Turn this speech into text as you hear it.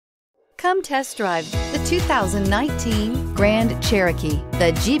Come test drive the 2019 Grand Cherokee.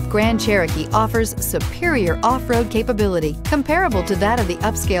 The Jeep Grand Cherokee offers superior off-road capability comparable to that of the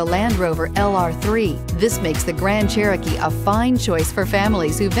upscale Land Rover LR3. This makes the Grand Cherokee a fine choice for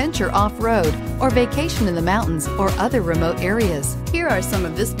families who venture off-road or vacation in the mountains or other remote areas. Here are some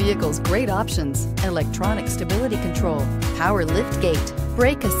of this vehicle's great options: electronic stability control, power liftgate,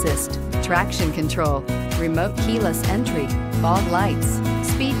 brake assist, traction control, remote keyless entry, fog lights,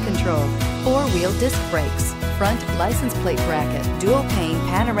 speed control, four-wheel disc brakes, front license plate bracket, dual pane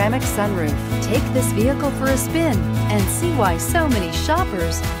panoramic sunroof. Take this vehicle for a spin and see why so many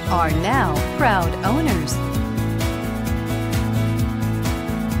shoppers are now proud owners.